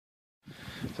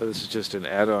So this is just an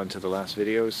add-on to the last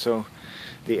video. So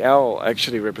the L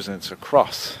actually represents a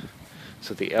cross.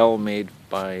 So the L made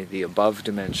by the above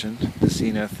dimension, the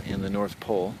zenith and the North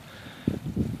Pole,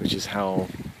 which is how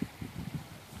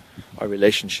our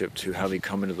relationship to how we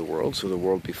come into the world, so the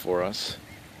world before us,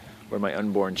 where my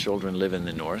unborn children live in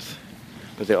the north,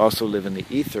 but they also live in the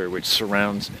ether, which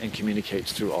surrounds and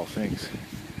communicates through all things,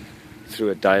 through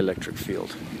a dielectric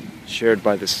field, shared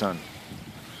by the sun.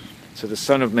 So the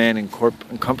Son of Man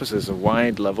encompasses a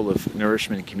wide level of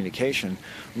nourishment and communication,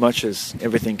 much as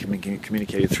everything can be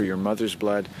communicated through your mother's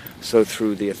blood, so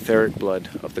through the etheric blood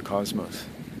of the cosmos.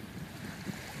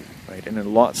 Right? And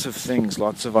in lots of things,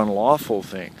 lots of unlawful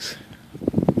things,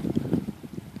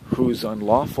 whose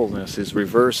unlawfulness is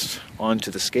reversed onto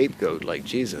the scapegoat, like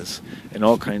Jesus, and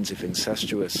all kinds of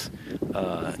incestuous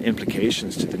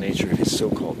implications to the nature of his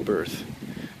so-called birth,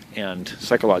 and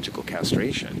psychological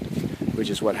castration, which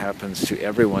is what happens to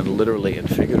everyone literally and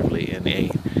figuratively in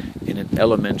an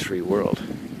elementary world.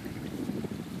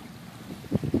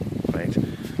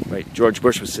 Right? George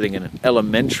Bush was sitting in an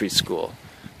elementary school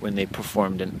when they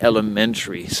performed an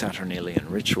elementary Saturnalian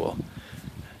ritual,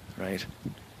 right?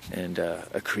 And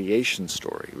a creation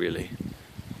story, really.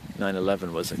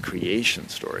 9/11 was a creation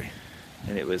story,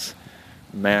 and it was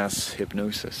mass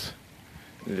hypnosis.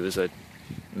 It was a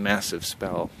massive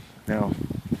spell. Now,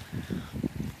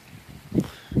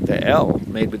 the L,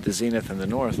 made with the zenith and the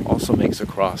north, also makes a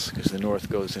cross, because the north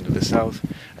goes into the south,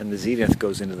 and the zenith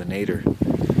goes into the nadir.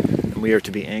 And we are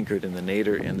to be anchored in the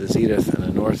nadir, and the zenith, and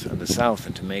the north, and the south,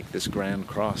 and to make this grand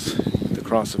cross, the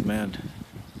cross of man.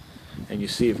 And you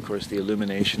see, of course, the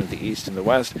illumination of the east and the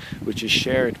west, which is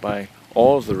shared by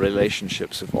all of the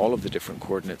relationships of all of the different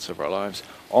coordinates of our lives,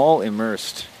 all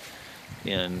immersed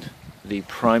in the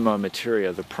prima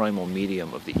materia, the primal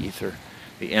medium of the ether,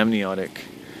 the amniotic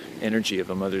energy of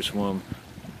a mother's womb,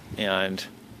 and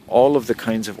all of the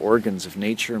kinds of organs of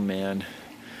nature, man,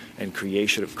 and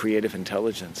creation of creative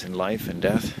intelligence in life and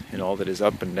death, and all that is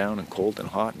up and down and cold and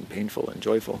hot and painful and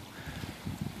joyful.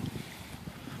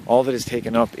 All that is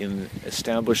taken up in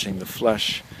establishing the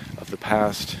flesh of the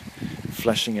past,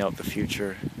 fleshing out the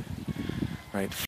future, right?